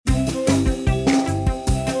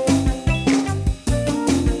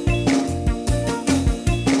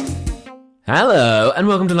Hello, and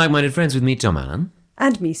welcome to Like-Minded Friends with me, Tom Allen.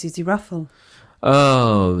 And me, Susie Ruffle.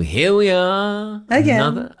 Oh, here we are.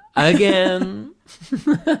 Again. Again.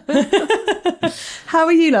 How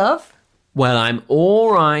are you, love? Well, I'm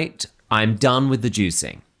all right. I'm done with the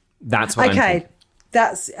juicing. That's what I'm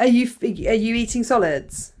thinking. Are you eating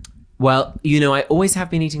solids? Well, you know, I always have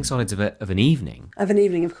been eating solids of an evening. Of an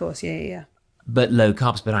evening, of course. Yeah. But low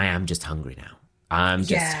carbs, but I am just hungry now. I'm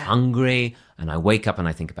just hungry, and I wake up and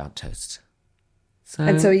I think about toast. So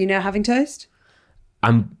are you now having toast?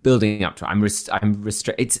 I'm building up to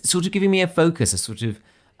it. It's sort of giving me a focus, a sort of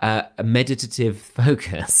a meditative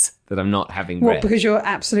focus that I'm not having bread. What, because you're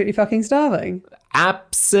absolutely fucking starving?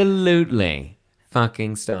 Absolutely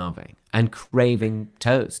fucking starving and craving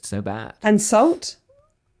toast so bad. And salt?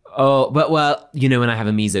 Oh, but well, you know, when I have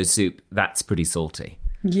a miso soup, that's pretty salty.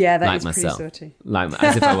 Yeah, that like is myself. pretty salty.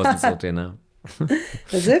 As if I wasn't salty enough.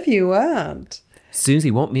 As if you weren't. Susie,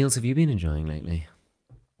 what meals have you been enjoying lately?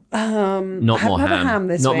 Not more ham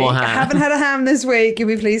this week. I haven't had a ham this week, you'll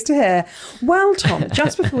be pleased to hear. Well, Tom,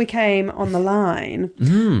 just before we came on the line,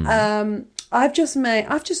 I've just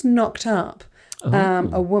knocked up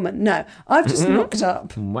a woman. No, I've just knocked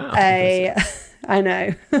up I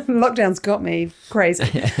know, lockdown's got me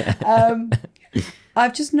crazy.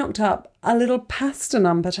 I've just knocked up a little pasta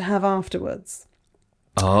number to have afterwards.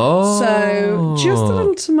 Oh. So just a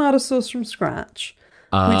little tomato sauce from scratch.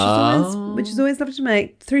 Which is always lovely to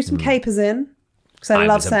make. Threw some capers in. Because I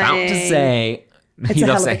love saying... about to say... It's a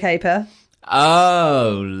hell of a caper.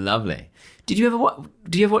 Oh, lovely. Did you ever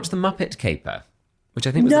watch The Muppet Caper? Which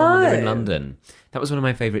I think was the one when they were in London. That was one of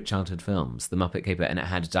my favourite childhood films, The Muppet Caper, and it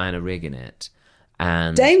had Diana Rigg in it.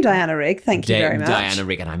 And Dame Diana Rigg, thank you very much. Diana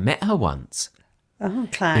Rigg, and I met her once. Oh,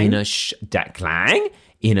 Clang. In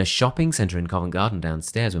a shopping centre in Covent Garden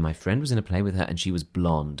downstairs where my friend was in a play with her and she was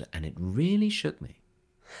blonde, and it really shook me.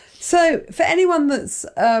 So, for anyone that's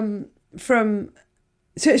for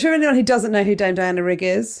anyone who doesn't know who Dame Diana Rigg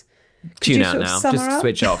is, tune out now. Just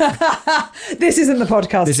switch off. This isn't the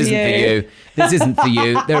podcast. This isn't for you. This isn't for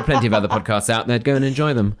you. There are plenty of other podcasts out there. Go and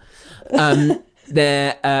enjoy them. Diana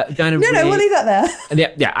Rigg. No, we'll leave that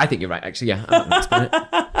there. Yeah, I think you're right. Actually, yeah. I'm not gonna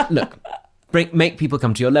explain it. Look, make people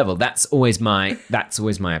come to your level. That's always my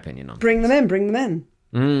opinion on. Bring them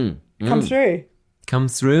in. Come through. Come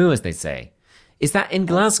through, as they say. Is that in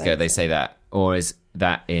Glasgow, they say that? Or is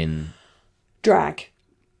that in... Drag.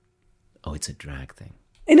 Oh, it's a drag thing.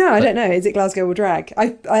 No, I don't know. Is it Glasgow or drag?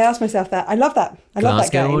 I asked myself that. I love that. I love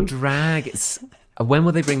that game. Glasgow or drag. When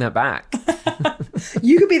will they bring that back?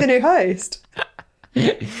 You could be the new host.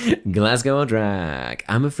 Glasgow or drag.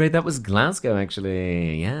 I'm afraid that was Glasgow,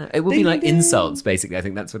 actually. Yeah. It would be like insults, basically. I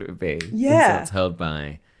think that's what it would be. Yeah. Insults held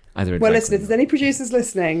by either a Well, drag listen, if there's any producers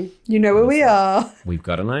listening, you know where we are. We've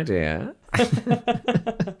got an idea.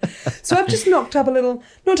 So I've just knocked up a little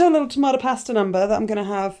tomato pasta number that I'm going to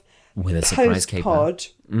have with a surprise caper. Pod.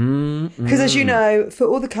 Because as you know, for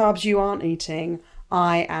all the carbs you aren't eating,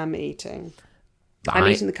 I am eating. I'm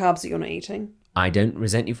eating the carbs that you're not eating. I don't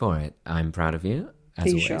resent you for it. I'm proud of you, as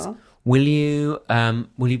always. Sure? Will you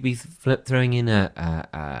be throwing in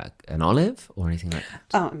an olive or anything like that?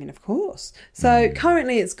 Oh, I mean, of course. So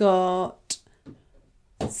currently it's got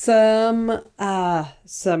some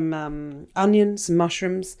onions, some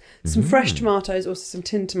mushrooms, some fresh tomatoes, also some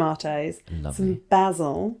tinned tomatoes, some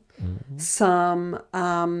basil, some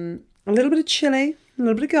a little bit of chili, a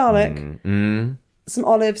little bit of garlic, some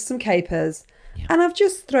olives, some capers, and I've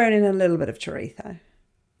just thrown in a little bit of chorizo.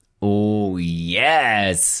 Oh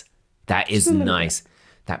yes, that is nice.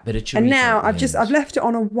 That bit of chorizo. And now I've left it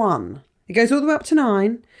on a 1. It goes all the way up to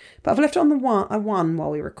 9. But I've left it on a 1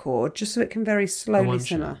 while we record, just so it can very slowly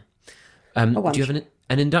simmer. Do you have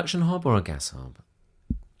an induction hob or a gas hob?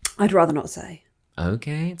 I'd rather not say.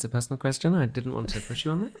 Okay, it's a personal question. I didn't want to push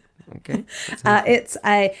you on that. Okay.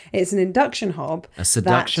 It's an induction hob. A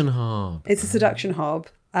seduction hob. It's a seduction hob.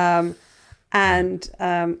 And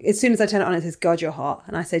as soon as I turn it on, it says, "God, you're hot."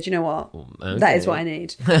 And I said, "You know what? Okay. That is what I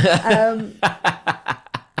need."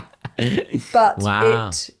 But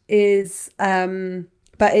it is...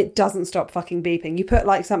 but it doesn't stop fucking beeping. You put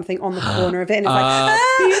like something on the corner of it and it's like,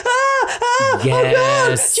 yes. Oh God, do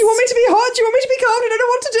you want me to be hot? Do you want me to be cold? I don't know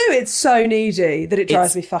what to do. It's so needy that it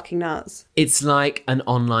drives me fucking nuts. It's like an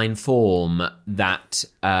online form that,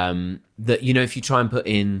 that, you know, if you try and put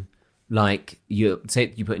in like, you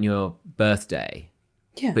put in your birthday,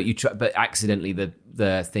 but accidentally the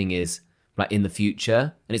thing is like in the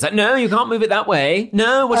future and it's like, no, you can't move it that way.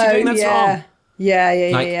 No, what are you doing? That's wrong.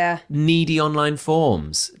 Yeah. Needy online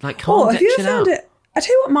forms. Like, calm have you ever found it? I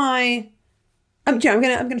tell you what, I'm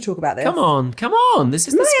going to talk about this. Come on. This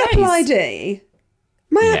is the space. Apple ID.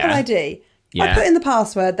 My Apple ID Yeah. I put in the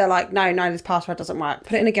password. They're like, no, this password doesn't work.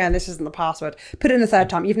 Put it in again. This isn't the password. Put it in the third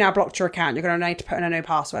time. You've now blocked your account. You're going to need to put in a new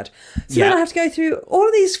password. So then I have to go through all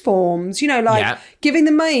of these forms, giving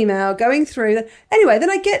them my email, going through. Anyway, then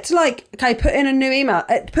I get to okay, put in a new email,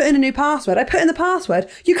 put in a new password. I put in the password.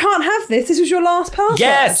 You can't have this. This was your last password.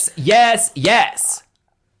 Yes.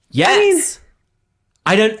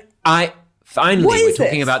 Finally, we're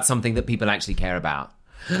talking about something that people actually care about.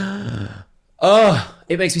 Oh,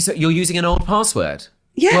 it makes me so... You're using an old password.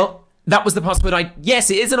 Yeah. Well, that was the password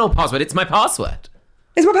Yes, it is an old password. It's my password.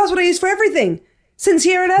 It's my password I use for everything since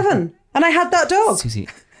year 11. And I had that dog.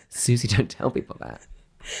 Susie, don't tell people that.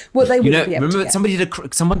 Well, they wouldn't be able remember to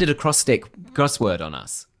someone did a cross-stick crossword on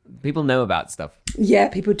us. People know about stuff. Yeah,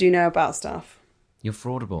 people do know about stuff. You're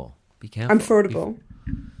fraudable. Be careful. I'm fraudable.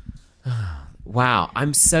 Wow,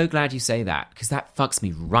 I'm so glad you say that, because that fucks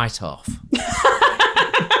me right off.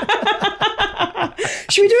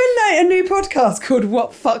 Should we do a new podcast called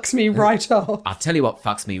What Fucks Me Right Off? I'll tell you what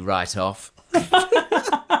fucks me right off. What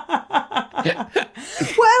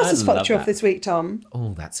else has fucked you off this week, Tom?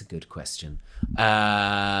 Oh, that's a good question.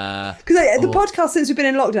 Because the podcast, since we've been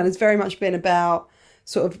in lockdown, has very much been about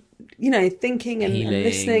sort of, thinking and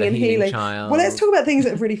listening and healing. Child. Well, let's talk about things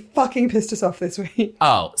that have really fucking pissed us off this week.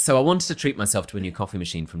 Oh, so I wanted to treat myself to a new coffee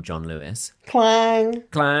machine from John Lewis. Clang.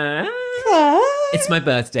 Clang. Clang. It's my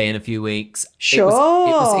birthday in a few weeks. Sure. It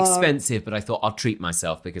was expensive, but I thought I'll treat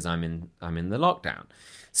myself because I'm in the lockdown.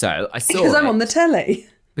 So I saw because I'm on the telly.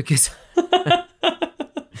 Because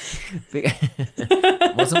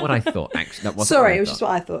it wasn't what I thought, actually. That wasn't Sorry, it was just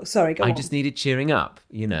what I thought. Sorry, go on. I just needed cheering up,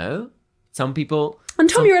 Some people... And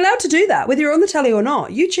Tom, you're allowed to do that, whether you're on the telly or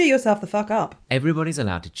not. You cheer yourself the fuck up. Everybody's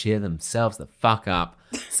allowed to cheer themselves the fuck up.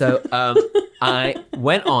 So I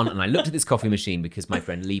went on and I looked at this coffee machine because my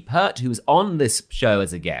friend Lee Pert, who was on this show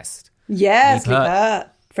as a guest... Yes, Lee Pert.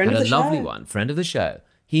 Friend of the show. A lovely one, friend of the show.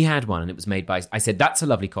 He had one and it was made by... I said, that's a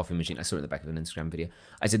lovely coffee machine. I saw it in the back of an Instagram video.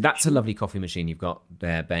 I said, that's a lovely coffee machine you've got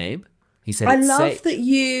there, babe. He said, I love that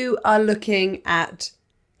you are looking at,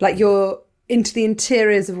 you're into the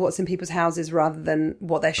interiors of what's in people's houses rather than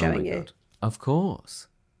what they're showing you. God. Of course.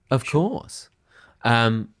 Well,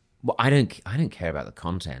 I don't care about the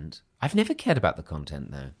content. I've never cared about the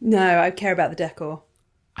content, though. No, I care about the decor.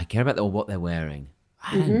 I care about what they're wearing.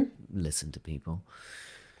 I don't listen to people.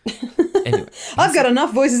 Anyway, I've got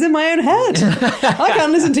enough voices in my own head. I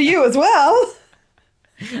can't listen to you as well.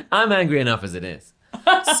 I'm angry enough as it is.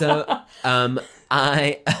 So, I'm not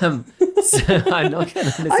going to listen.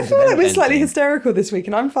 I feel like we're slightly hysterical this week,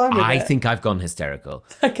 and I'm fine with it. I think I've gone hysterical.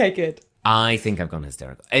 Okay, good. I think I've gone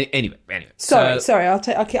hysterical. Anyway. Sorry.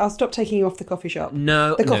 I'll stop taking you off the coffee shop.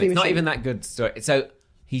 No, it's not even that good story. So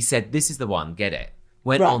he said, "This is the one. Get it."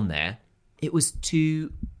 Went on there. It was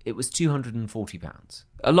 £240.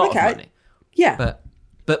 A lot of money. Yeah.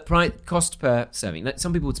 But cost per serving.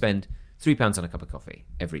 Some people would spend £3 on a cup of coffee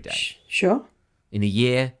every day. Sure. In a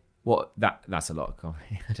year, that's a lot of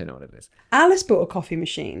coffee. I don't know what it is. Alice bought a coffee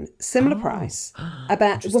machine, similar price,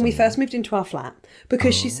 about when we first moved into our flat,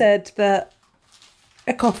 because she said that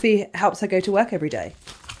a coffee helps her go to work every day.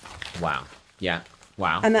 Wow. Yeah.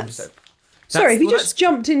 Wow. And sorry, have you just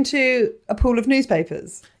jumped into a pool of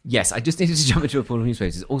newspapers? Yes, I just needed to jump into a pool of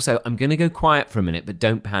newspapers. Also, I'm going to go quiet for a minute, but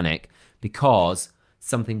don't panic, because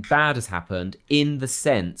something bad has happened in the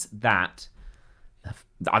sense that...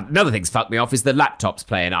 Another thing's fucked me off is the laptop's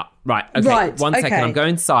playing up. Right, okay, one second, I'm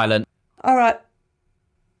going silent. All right.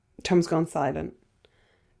 Tom's gone silent.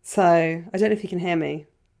 So, I don't know if you can hear me.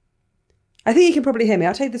 I think you can probably hear me.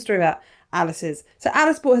 I'll tell you the story about Alice's. So,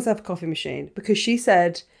 Alice bought herself a coffee machine because she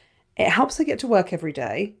said it helps her get to work every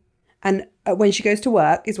day. And when she goes to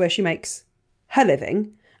work is where she makes her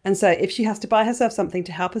living. And so, if she has to buy herself something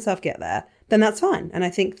to help herself get there, then that's fine. And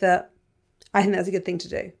I think that's a good thing to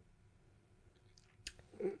do.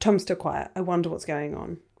 Tom's still quiet. I wonder what's going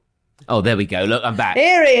on. Oh, there we go. Look, I'm back.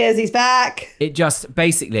 Here he is. He's back. It just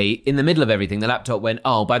basically, in the middle of everything, the laptop went,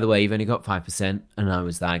 oh, by the way, you've only got 5%. And I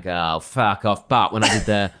was like, oh, fuck off. But when I did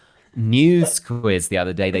the news quiz the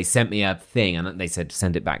other day, they sent me a thing and they said,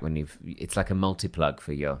 send it back when it's like a multi-plug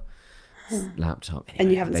for your laptop. Anyway,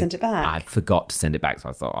 and you haven't sent it back? I forgot to send it back. So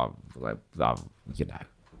I thought,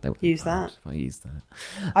 use that. I used that.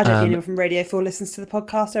 I don't think anyone from Radio 4 listens to the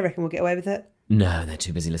podcast. I reckon we'll get away with it. No, they're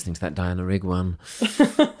too busy listening to that Diana Rigg one.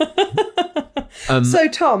 So,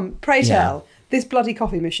 Tom, pray tell, this bloody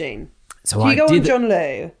coffee machine. So do you go on John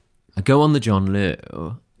Lou? I go on the John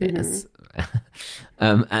Lou, yes.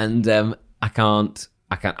 And I can't.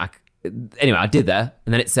 Anyway, I did that,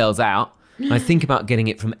 and then it sells out. And I think about getting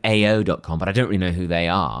it from AO.com, but I don't really know who they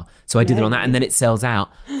are. So I did it on that, and then it sells out.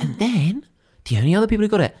 And then the only other people who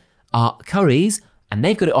got it are curries, and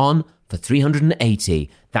they've got it on for $380.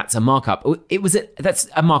 That's a markup. That's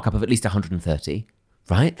a markup of at least $130,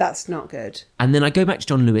 right? That's not good. And then I go back to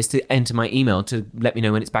John Lewis to enter my email to let me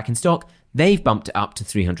know when it's back in stock. They've bumped it up to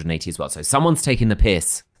 $380 as well. So someone's taking the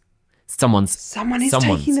piss. Someone is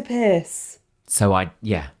taking the piss.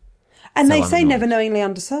 And they say never knowingly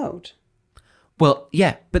undersold. Well,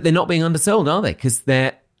 yeah, but they're not being undersold, are they? Because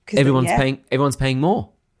everyone's paying more.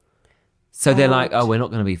 So they're like, oh, we're not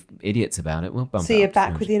going to be idiots about it. We'll bump it up. So you're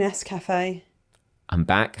back with your Nescafe. I'm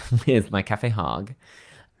back with my Cafe Hague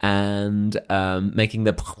and making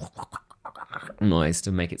the noise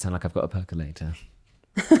to make it sound like I've got a percolator.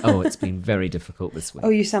 Oh, it's been very difficult this week. Oh,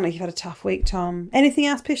 you sound like you've had a tough week, Tom. Anything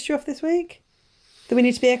else pissed you off this week that we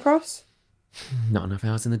need to be across? Not enough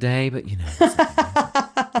hours in the day, but you know.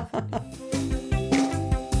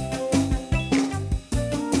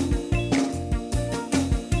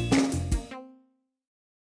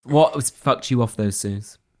 What was fucked you off though,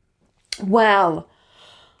 Suze? Well,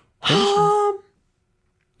 come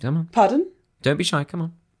on. Pardon? Don't be shy. Come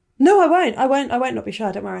on. No, I won't. I won't not be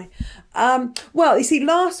shy. Don't worry. Well, you see,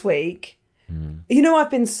 last week, you know,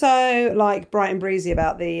 I've been so like bright and breezy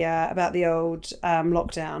about the old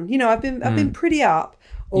lockdown. You know, I've been pretty up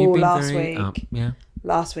all last week. Up, yeah.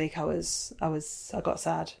 Last week, I got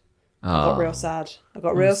sad. I got real sad. I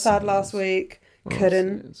got real sad last week.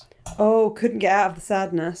 Couldn't get out of the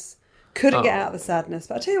sadness. Couldn't get out of the sadness.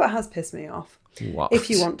 But I'll tell you what has pissed me off. What? If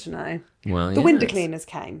you want to know. Well, the window cleaners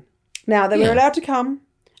came. Now, they were allowed to come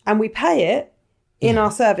and we pay it in our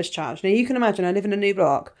service charge. Now, you can imagine I live in a new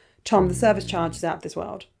block. Tom, the service charge is out of this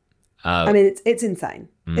world. I mean, it's insane.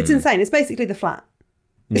 It's insane. It's basically the flat.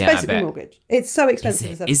 It's basically a mortgage. It's so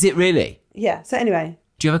expensive. Is it really? Yeah. So anyway.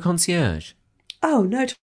 Do you have a concierge? Oh, no,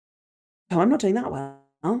 Tom, I'm not doing that well.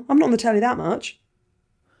 I'm not on the telly that much.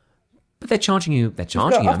 But they're charging you. I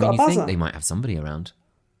mean, you think they might have somebody around.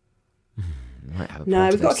 No,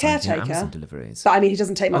 we've got a caretaker. But I mean, he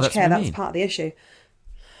doesn't take much care. That's part of the issue.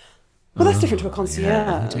 Well, that's different to a concierge.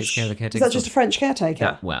 Yeah. Who takes care of the caretaker? Is that just a French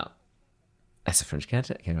caretaker? Well, that's a French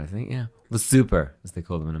caretaker, I think, yeah. The super, as they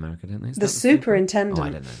call them in America, don't they? The superintendent. Oh, I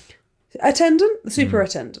don't know. Attendant? The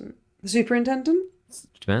superattendant. The superintendent?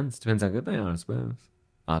 Depends how good they are, I suppose.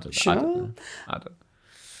 I don't know.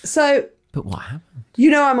 So... But what happened? You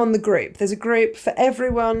know I'm on the group. There's a group for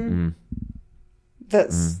everyone that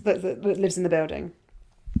lives in the building.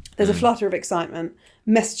 There's a flutter of excitement.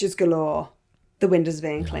 Messages galore. The windows are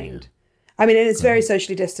being cleaned. I mean, it's very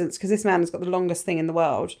socially distanced because this man has got the longest thing in the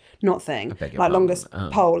world. Not thing. Longest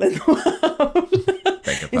pole in the world.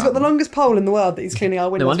 He's got the longest pole in the world that he's cleaning our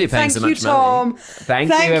windows. No wonder you're paying so much Tom. money. Thank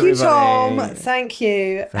you, everybody. Tom. Thank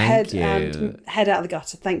you. Head out of the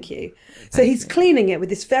gutter. Thank you. So he's cleaning it with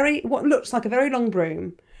this what looks like a very long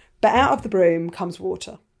broom, but out of the broom comes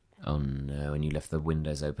water. Oh no! And you left the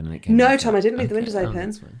windows open and it came. No, Tom, I didn't leave the windows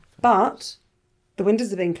open. But the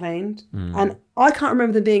windows are being cleaned, and I can't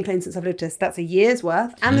remember them being cleaned since I've lived here. So that's a year's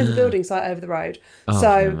worth, and there's a building site over the road. Oh, so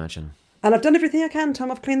I can imagine. And I've done everything I can,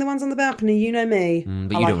 Tom. I've cleaned the ones on the balcony. You know me.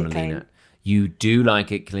 But you don't want to lean out. You do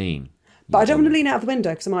like it clean. But I don't want to lean out of the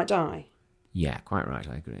window because I might die. Yeah, quite right.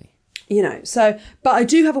 I agree. You know, but I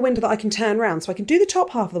do have a window that I can turn around, so I can do the top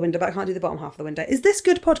half of the window, but I can't do the bottom half of the window. Is this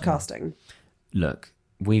good podcasting? Look,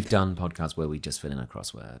 we've done podcasts where we just fill in a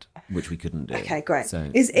crossword, which we couldn't do. Okay, great.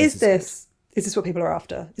 So is this what people are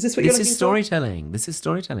after? Is this what you're looking for? This is storytelling. This is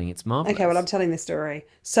storytelling. It's marvellous. Okay, well, I'm telling this story.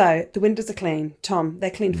 So the windows are clean. Tom,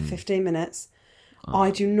 they're clean for 15 minutes.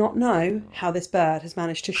 I do not know how this bird has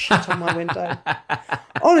managed to shit on my window.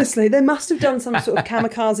 Honestly, they must have done some sort of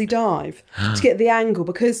kamikaze dive to get the angle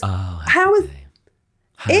because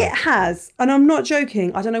it has, and I'm not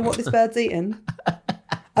joking, I don't know what this bird's eaten.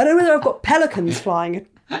 I don't know whether I've got pelicans flying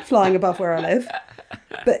above where I live,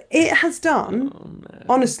 but it has done,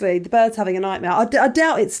 honestly, the bird's having a nightmare. I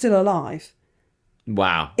doubt it's still alive.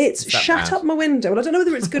 Wow. It's shut up my window. Well, I don't know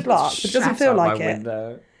whether it's good luck, but it doesn't feel like it.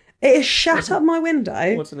 Window. It is shut up my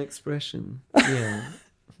window. What an expression. Yeah.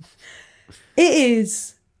 It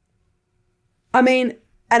is. I mean,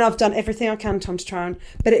 and I've done everything I can, Tom, to try and...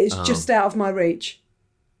 But it is just out of my reach.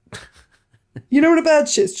 You know when a bird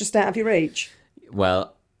shit's just out of your reach?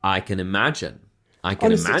 Well, I can imagine.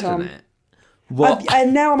 Honestly, imagine Tom, it. What?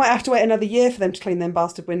 And now I might have to wait another year for them to clean them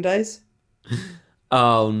bastard windows.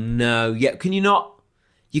 Oh, no. Yeah, can you not...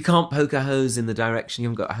 You can't poke a hose in the direction. You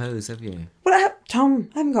haven't got a hose, have you? Well, Tom,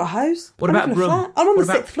 I haven't got a hose. What about a broom? I'm on the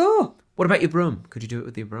 6th floor. What about your broom? Could you do it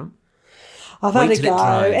with your broom? I've had a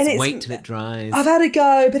go. Wait till it dries. I've had a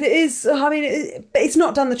go, but it is... I mean, it's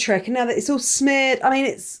not done the trick. And now that it's all smeared, I mean,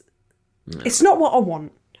 it's not what I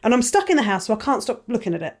want. And I'm stuck in the house, so I can't stop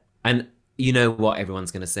looking at it. And you know what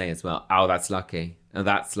everyone's going to say as well. Oh, that's lucky. Oh,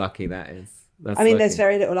 that's lucky, that is. There's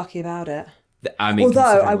very little lucky about it.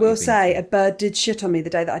 Although I will say a bird did shit on me the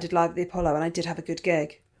day that I did live at the Apollo, and I did have a good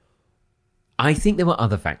gig. I think there were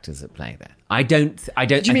other factors at play there. I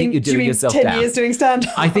think you're doing yourself 10 down. 10 years doing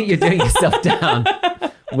stand-up? I think you're doing yourself down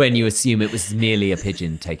when you assume it was merely a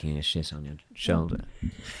pigeon taking a shit on your shoulder.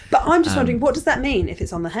 But I'm just wondering, what does that mean if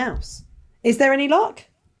it's on the house? Is there any luck?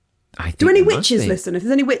 Do any witches listen? If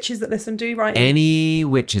there's any witches that listen, do write in. Any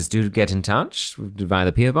witches, do get in touch via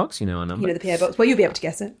the PO box. You know our number. You know the PO box. Well, you'll be able to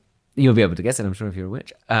guess it. You'll be able to guess it, I'm sure, if you're a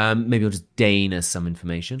witch. Maybe you'll just deign us some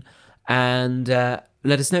information and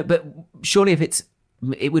let us know. But surely if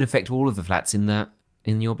it would affect all of the flats in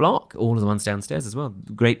your block, all of the ones downstairs as well.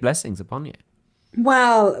 Great blessings upon you.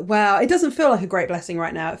 Well, it doesn't feel like a great blessing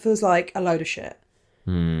right now. It feels like a load of shit.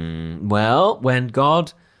 Well, when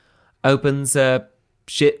God opens a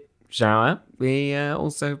shit shower, he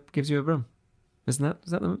also gives you a broom. Is that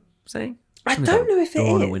the saying? I don't know if it is.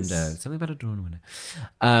 Door and a window. Something about a door and a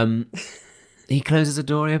window. He closes a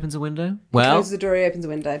door, he opens a window. Well, he closes a door, he opens a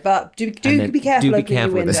window. But do be careful opening your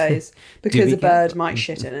windows because a bird might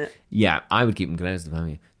shit in it. Yeah, I would keep them closed if I were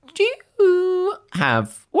you. Do you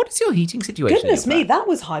have... What is your heating situation? Goodness me, that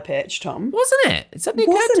was high-pitched, Tom. Wasn't it? It suddenly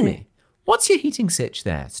occurred to me. What's your heating sitch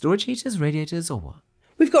there? Storage heaters, radiators, or what?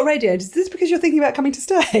 We've got radiators. Is this because you're thinking about coming to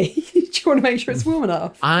stay? Do you want to make sure it's warm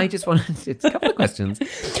enough? I just wanted... It's a couple of questions.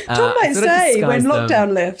 Tom might stay when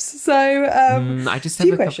lockdown lifts. So, I just have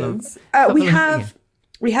few questions. We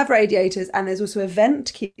have radiators, and there's also a vent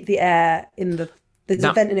to keep the air in the... There's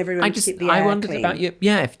a vent in every room to keep the air clean. I wondered about you.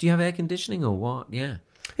 Yeah, do you have air conditioning or what? Yeah.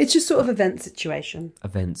 It's just sort of a vent situation. A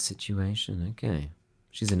vent situation, okay.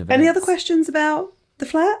 She's in a vent. Any other questions about the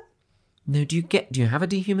flat? No, do you have a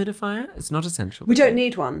dehumidifier? It's not essential. We don't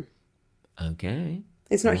need one. Okay.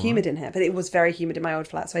 It's not humid in here, but it was very humid in my old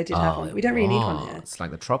flat, so I did have one. We don't really need one here. It's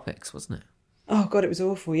like the tropics, wasn't it? Oh God, it was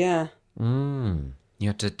awful, yeah. Didn't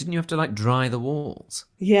you have to like dry the walls?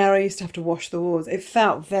 Yeah, I used to have to wash the walls. It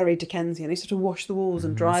felt very Dickensian. I used to have to wash the walls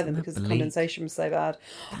and dry them because the condensation was so bad.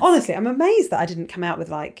 Honestly, I'm amazed that I didn't come out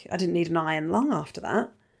with I didn't need an iron lung after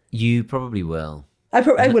that. You probably will. I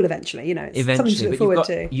will eventually, it's something to look forward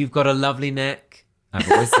to. You've got a lovely neck. I've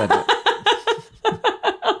always said it.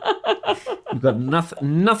 You've got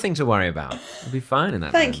nothing to worry about. You'll be fine in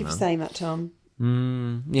that. Thank you for saying that, Tom.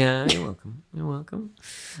 Yeah, you're welcome. You're welcome.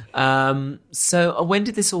 So when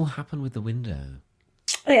did this all happen with the window?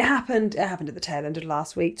 It happened at the tail end of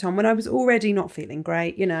last week, Tom, when I was already not feeling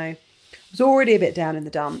great, I was already a bit down in the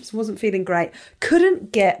dumps, wasn't feeling great,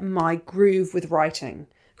 couldn't get my groove with writing.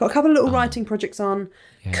 Got a couple of little writing projects on.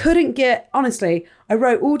 Yeah. Couldn't get... Honestly, I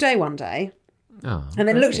wrote all day one day and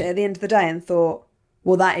then looked at it at the end of the day and thought,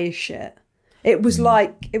 well, that is shit. It was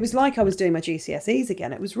like I was doing my GCSEs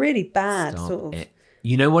again. It was really bad, sort of.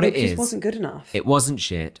 You know what it is? It just wasn't good enough. It wasn't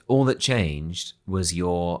shit. All that changed was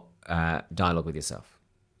your dialogue with yourself.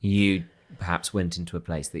 You perhaps went into a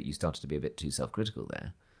place that you started to be a bit too self-critical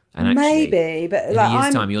there. And actually, maybe, but in a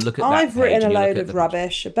year's time, you'll look at that I've written a load of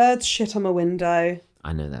rubbish. A bird's shit on my window.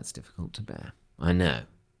 I know that's difficult to bear. I know.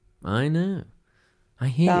 I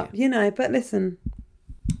hear you. But listen,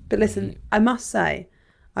 I must say,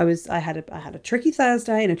 I had a tricky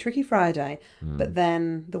Thursday and a tricky Friday, but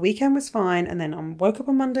then the weekend was fine, and then I woke up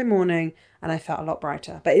on Monday morning and I felt a lot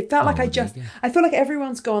brighter. But it felt like I feel like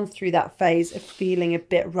everyone's gone through that phase of feeling a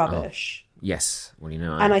bit rubbish. Yes. Well,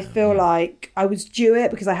 and I feel like I was due it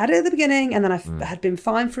because I had it at the beginning, and then I had been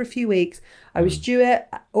fine for a few weeks. I was due it.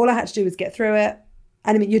 All I had to do was get through it.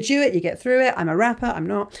 And I mean, you're due it, you get through it. I'm a rapper, I'm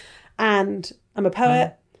not. And I'm a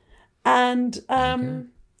poet. And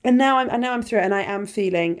now I'm through it, and I am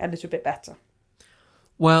feeling a little bit better.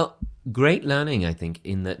 Well, great learning, I think,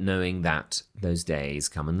 in that knowing that those days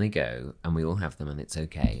come and they go, and we all have them, and it's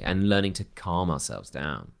okay. And learning to calm ourselves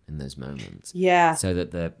down in those moments. Yeah. So that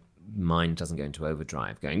the mind doesn't go into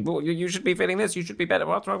overdrive, going, well, you should be feeling this, you should be better,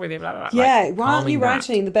 what's wrong with you? Blah, blah, blah. Yeah, like, why aren't you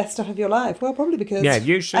writing the best stuff of your life? Well, probably because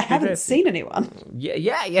I haven't seen anyone.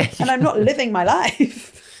 Yeah. And I'm not living my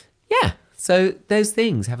life. Yeah, so those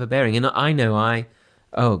things have a bearing. And I know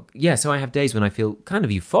so I have days when I feel kind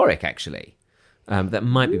of euphoric, actually. That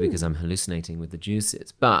might be because I'm hallucinating with the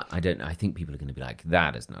juices, but I don't know. I think people are going to be like,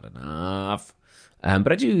 that is not enough.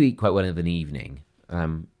 But I do eat quite well of an evening.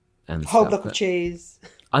 And whole block of cheese.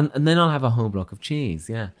 And then I'll have a whole block of cheese,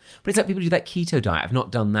 yeah. But it's like people do that keto diet. I've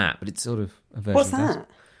not done that, but it's sort of a version What's of that?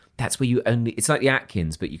 That's where you only... It's like the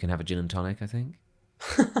Atkins, but you can have a gin and tonic, I think.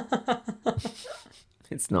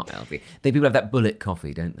 It's not healthy. People have that bullet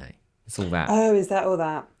coffee, don't they? It's all that. Oh, is that all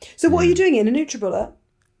that? So what are you doing in a NutriBullet?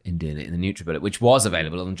 In doing it in the NutriBullet, which was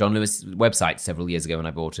available on John Lewis' website several years ago when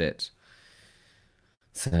I bought it.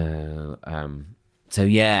 So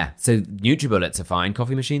yeah. So NutriBullets are fine.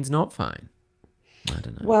 Coffee machines not fine. I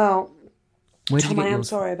don't know. Well, Tom, I am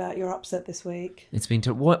sorry about your upset this week. It's been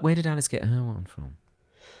where did Alice get her one from?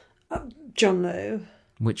 John Lowe.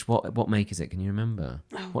 What make is it? Can you remember?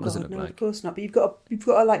 Oh, what does it look no, like? Of course not. But you've got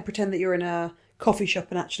to like pretend that you're in a coffee shop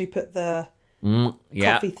and actually put the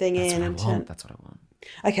coffee thing in and turn. That's what I want.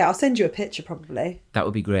 Okay, I'll send you a picture probably. That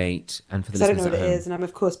would be great. And for the listeners, I don't know what it is, and I'm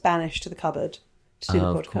of course banished to the cupboard to do the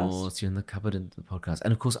podcast. Of course, you're in the cupboard and the podcast,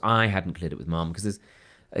 and of course I hadn't cleared it with Mum because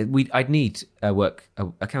I'd need a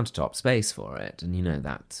countertop space for it, and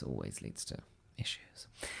that always leads to issues.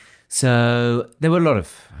 So there were a lot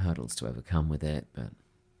of hurdles to overcome with it, but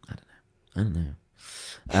I don't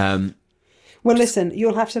know. Well, listen,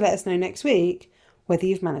 you'll have to let us know next week whether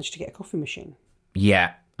you've managed to get a coffee machine.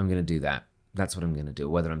 Yeah, I'm going to do that. That's what I'm going to do.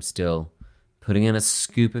 Whether I'm still putting in a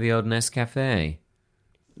scoop of the old Nescafe.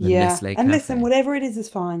 Nestle and listen, whatever it is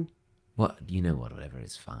fine. Whatever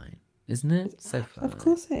is fine, isn't it? So fine. Of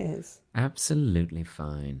course it is. Absolutely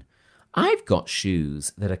fine. I've got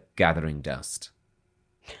shoes that are gathering dust.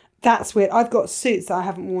 That's weird. I've got suits that I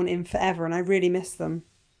haven't worn in forever, and I really miss them.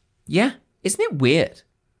 Yeah, isn't it weird?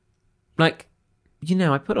 Like,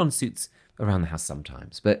 I put on suits around the house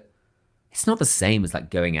sometimes, but it's not the same as like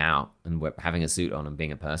going out and having a suit on and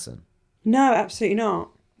being a person. No, absolutely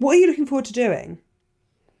not. What are you looking forward to doing?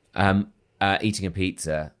 Eating a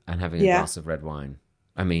pizza and having a glass of red wine.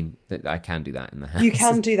 I mean, I can do that in the house. You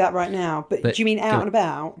can do that right now, but do you mean out and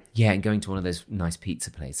about? Yeah, and going to one of those nice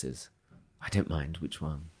pizza places. I don't mind which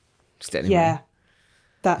one. Just anyway. Yeah,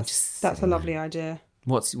 that's a lovely idea.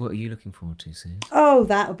 What are you looking forward to, Sue? Oh,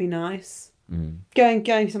 that would be nice.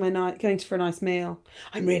 Going somewhere nice, going for a nice meal.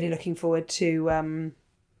 I'm really looking forward to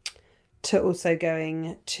also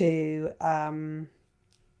going to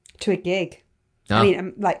a gig. Oh. I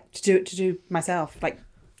mean, like to do myself. Like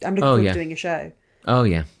I'm looking forward to doing a show. Oh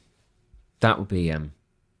yeah, that would be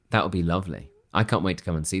lovely. I can't wait to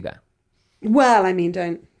come and see that. Well, I mean,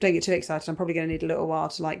 don't get too excited. I'm probably going to need a little while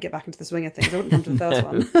to like get back into the swing of things. I wouldn't come to the first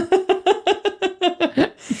one.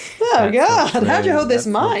 Oh God! How'd you hold this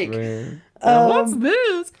mic? What's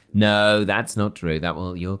this? No, that's not true.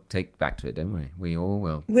 You'll take back to it, don't we? We all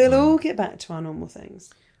will. We'll all get back to our normal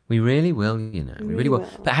things. We really will, We really will.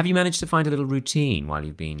 But have you managed to find a little routine while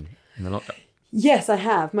you've been in the lockdown? Yes, I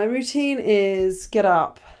have. My routine is get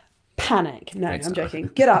up, panic. No, I'm joking.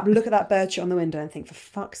 Get up, look at that bird shit on the window and think, for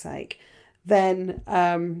fuck's sake. Then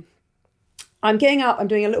I'm getting up, I'm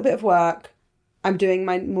doing a little bit of work. I'm doing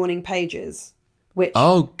my morning pages, which...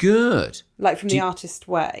 Oh, good. Like from The Artist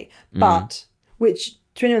Way. But, which,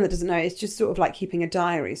 to anyone that doesn't know, it's just sort of like keeping a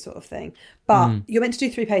diary sort of thing. But you're meant to do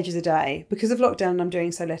 3 pages a day. Because of lockdown and I'm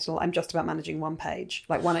doing so little, I'm just about managing 1 page,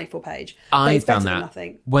 like 1 A4 page. I found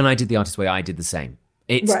that when I did The Artist Way, I did the same.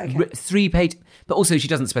 It's 3 page, but also she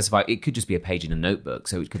doesn't specify, it could just be a page in a notebook,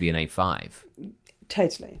 so it could be an A5.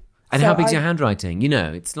 Totally. And how big's your handwriting?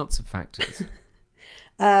 It's lots of factors.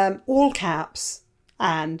 All caps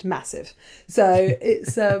and massive. So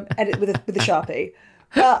it's edit with a Sharpie.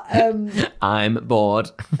 But, I'm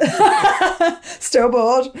bored. Still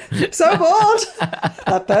bored. So bored.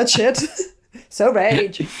 That bird shit. So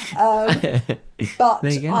rage. But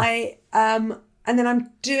I and then I'm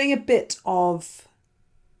doing a bit of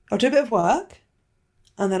work,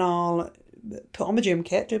 and then I'll put on my gym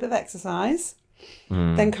kit, do a bit of exercise,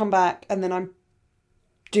 then come back, and then I'm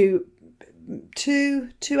do 2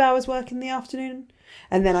 hours work in the afternoon,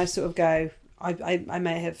 and then I sort of go. I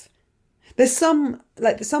may have. There's some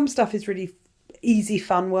stuff is really easy,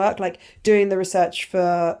 fun work. Like doing the research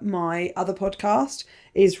for my other podcast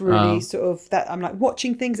is really sort of that. I'm like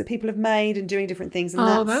watching things that people have made and doing different things.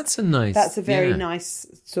 And that's a very nice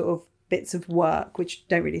sort of bits of work, which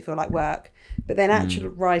don't really feel like work. But then actual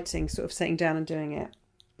writing, sort of sitting down and doing it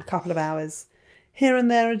a couple of hours here and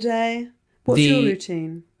there a day. What's your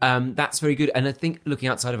routine? That's very good. And I think looking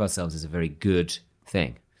outside of ourselves is a very good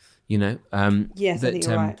thing, Yes, I think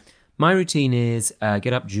you're right. My routine is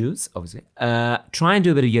get up, juice, obviously. Try and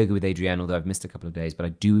do a bit of yoga with Adrienne, although I've missed a couple of days, but I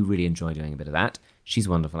do really enjoy doing a bit of that. She's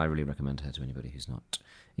wonderful. I really recommend her to anybody who's not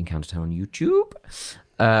encountered her on YouTube.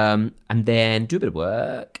 And then do a bit of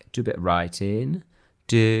work, do a bit of writing,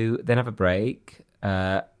 then have a break,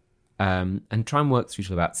 and try and work through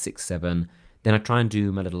till about 6, 7. Then I try and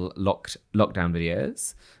do my little lockdown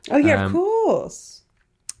videos. Oh, yeah, of course.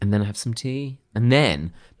 And then I have some tea. And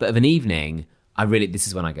then, but of an evening... this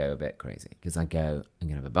is when I go a bit crazy, because I'm going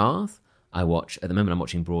to have a bath. At the moment I'm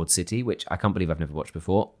watching Broad City, which I can't believe I've never watched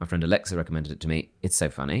before. My friend Alexa recommended it to me. It's so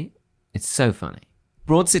funny.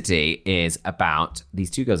 Broad City is about these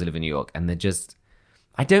 2 girls who live in New York, and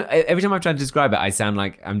Every time I've tried to describe it, I sound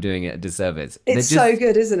like I'm doing it a disservice. It's so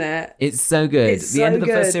good, isn't it? It's so good. The end of the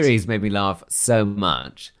first series made me laugh so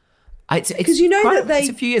much. Because you know that it's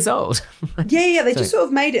a few years old. yeah. They just sort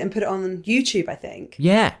of made it and put it on YouTube, I think.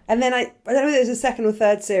 Yeah. And then I don't know if there's a second or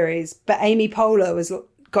third series, but Amy Poehler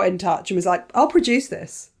got in touch and was like, I'll produce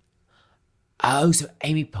this. Oh, so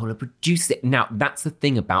Amy Poehler produced it. Now, that's the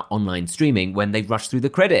thing about online streaming when they rush through the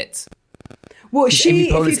credits. Well, if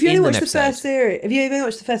you only watched the first series, I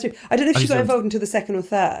don't know if she got involved until the second or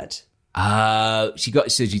third. So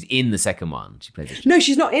she's in the second one. She plays it. No,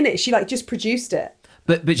 she's not in it. She just produced it.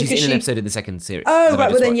 But she's in an episode in the second series. Oh,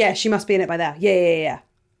 right. Well, then, yeah, she must be in it by now. Yeah.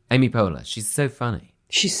 Amy Poehler. She's so funny.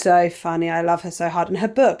 She's so funny. I love her so hard. And her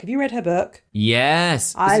book. Have you read her book?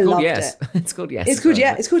 Yes. I loved it. It's called Yes. It's called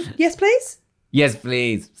Yes, Please? Yes,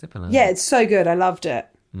 Please. Yeah, it's so good. I loved it.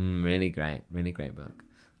 Really great. Really great book.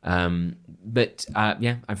 But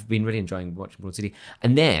I've been really enjoying watching Broad City.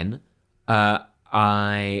 And then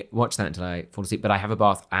I watched that until I fall asleep. But I have a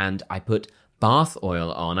bath and I put bath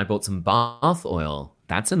oil on. I bought some bath oil.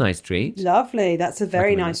 That's a nice treat. Lovely. That's a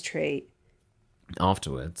very nice treat.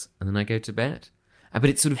 Afterwards, and then I go to bed. But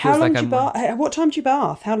it sort of feels like what time do you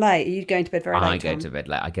bath? How late? Are you going to bed very late? I go to bed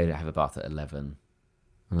late. I go to have a bath at 11,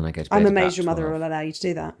 and then I go to bed. I'm amazed your mother will allow you to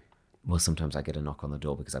do that. Well, sometimes I get a knock on the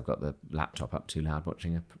door because I've got the laptop up too loud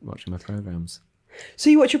watching my programs. So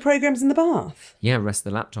you watch your programs in the bath? Yeah, rest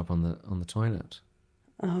the laptop on the toilet.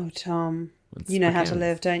 Oh, Tom, you know how to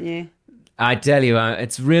live, don't you? I tell you,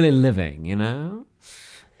 it's really living, you know?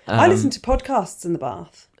 I listen to podcasts in the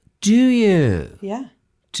bath. Do you? Yeah.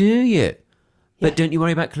 Do you? But don't you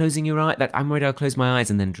worry about closing your eyes? I'm worried I'll close my eyes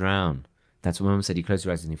and then drown. That's what Mum said. You close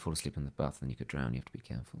your eyes and you fall asleep in the bath and you could drown. You have to be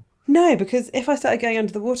careful. No, because if I started going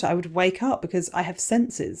under the water, I would wake up because I have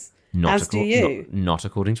senses. As do you. Not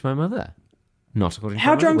according to my mother. Not according to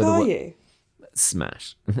my mother. How drunk are you?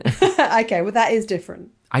 Smash. Okay, well, that is different.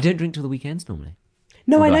 I don't drink till the weekends normally.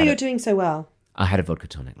 No, I know you're doing so well. I had a vodka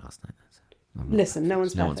tonic last night. Listen, no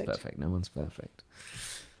one's perfect. No one's perfect.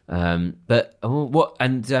 But what?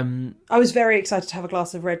 And I was very excited to have a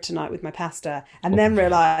glass of red tonight with my pasta, and then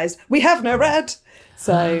realised we have no red.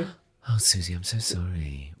 So, oh, Susie, I'm so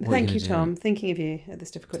sorry. Thank you, Tom. Thinking of you at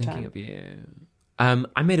this difficult time. Thinking of you.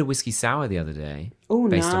 I made a whiskey sour the other day. Oh,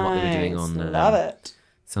 based on what we were doing on love it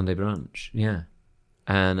Sunday brunch. Yeah,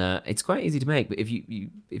 and it's quite easy to make. But if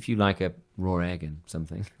you like a raw egg and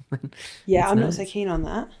something, yeah, I'm not so keen on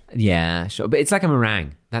that. Yeah, sure. But it's like a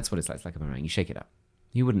meringue. That's what it's like. It's like a meringue. You shake it up.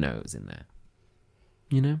 You wouldn't know it was in there.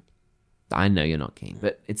 You know? I know you're not keen,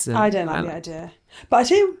 but it's... I don't like the idea.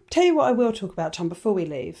 But I tell you what I will talk about, Tom, before we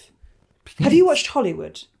leave. Please. Have you watched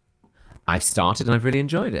Hollywood? I've started and I've really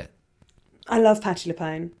enjoyed it. I love Patti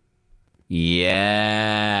LuPone.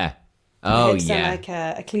 Yeah. Oh, yeah. Like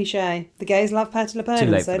a cliche. The gays love Patti LuPone,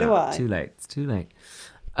 and so do I. Too late. It's too late.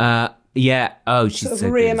 Yeah. Oh, she's sort of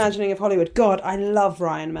a reimagining of Hollywood. God, I love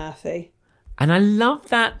Ryan Murphy. And I love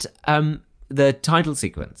that... the title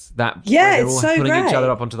sequence that they're all so putting great. each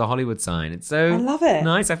other up onto the Hollywood sign. It's so I love it.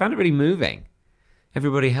 Nice. I found it really moving.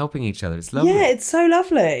 Everybody helping each other. It's lovely. Yeah, it's so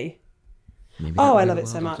lovely. I love it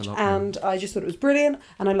so much. And I just thought it was brilliant.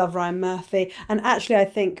 And I love Ryan Murphy. And actually, I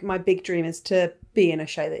think my big dream is to be in a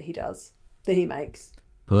show that he makes.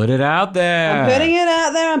 Put it out there. I'm putting it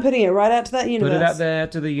out there. I'm putting it right out to that universe. Put it out there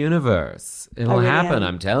to the universe. It'll happen.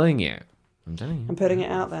 I'm telling you. I'm putting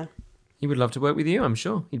it out there. He would love to work with you, I'm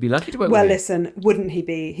sure. He'd be lucky to work with you. Well, listen, wouldn't he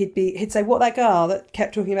be? He'd say, what, that girl that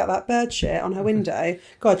kept talking about that bird shit on her window?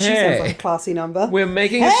 God, she sounds like a classy number. We're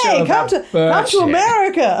making a show about bird shit. Come to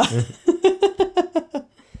America.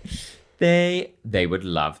 They would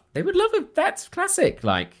love it. That's classic,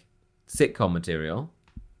 like sitcom material.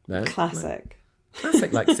 No? Classic.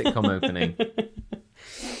 Classic, like sitcom opening.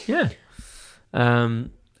 Yeah.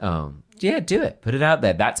 Yeah, do it. Put it out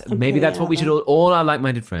there. That's what we should all our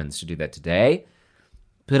like-minded friends should do that today.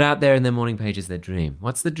 Put out there in their morning pages their dream.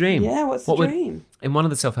 What's the dream? Yeah, what's the dream? In one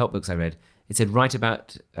of the self-help books I read, it said write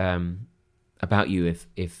about you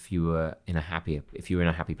if you were in a happy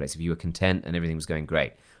place, if you were content and everything was going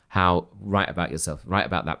great. Write about yourself. Write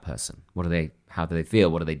about that person. How do they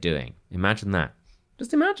feel? What are they doing? Imagine that.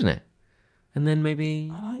 Just imagine it. And then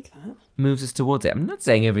maybe I like that. Moves us towards it. I'm not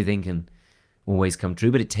saying everything can always come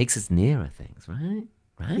true, but it takes us nearer things, right?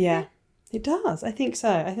 Yeah, it does. I think so.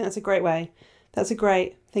 I think that's a great way. That's a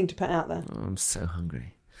great thing to put out there. Oh, I'm so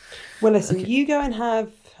hungry. Well, listen, you go and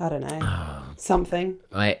have, I don't know, something.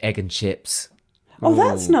 Egg and chips. Oh,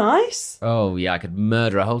 that's nice. Oh, yeah, I could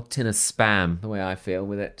murder a whole tin of Spam the way I feel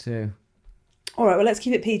with it too. All right, well, let's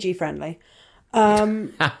keep it PG friendly.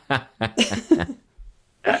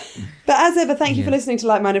 But as ever, thank you for listening to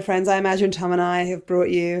Like-Minded Friends. I imagine Tom and I have brought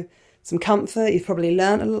you some comfort. You've probably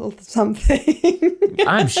learnt a little something.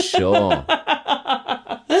 I'm sure.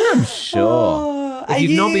 Oh, if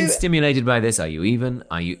you've not been stimulated by this, are you even there?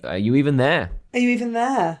 Are you even there? Are you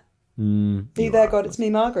there, God? It's me,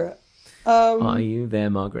 Margaret. Are you there,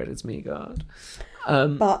 Margaret? It's me, God. I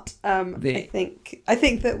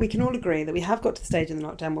think that we can all agree that we have got to the stage in the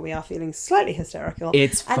lockdown where we are feeling slightly hysterical.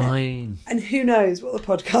 It's fine. And who knows what the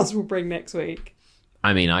podcast will bring next week.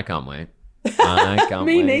 I mean, I can't wait. I can't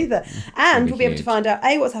Me wait. neither. And we'll be able to find out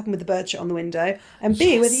A, what's happened with the bird shit on the window, and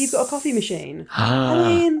B, whether you've got a coffee machine. I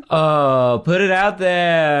mean, put it out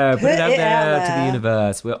there. Put it out there to the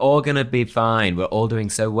universe. We're all going to be fine. We're all doing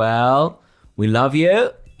so well. We love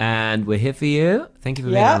you and we're here for you. Thank you for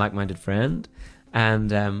being a like-minded friend. And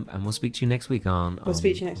we'll speak to you next week We'll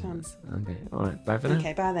speak to you next time. Okay. All right. Bye for now.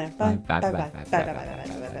 Okay. Bye then. Bye. Bye. Bye. Bye. Bye. Bye. Bye. Bye.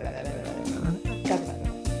 Bye. Bye. Bye. Bye.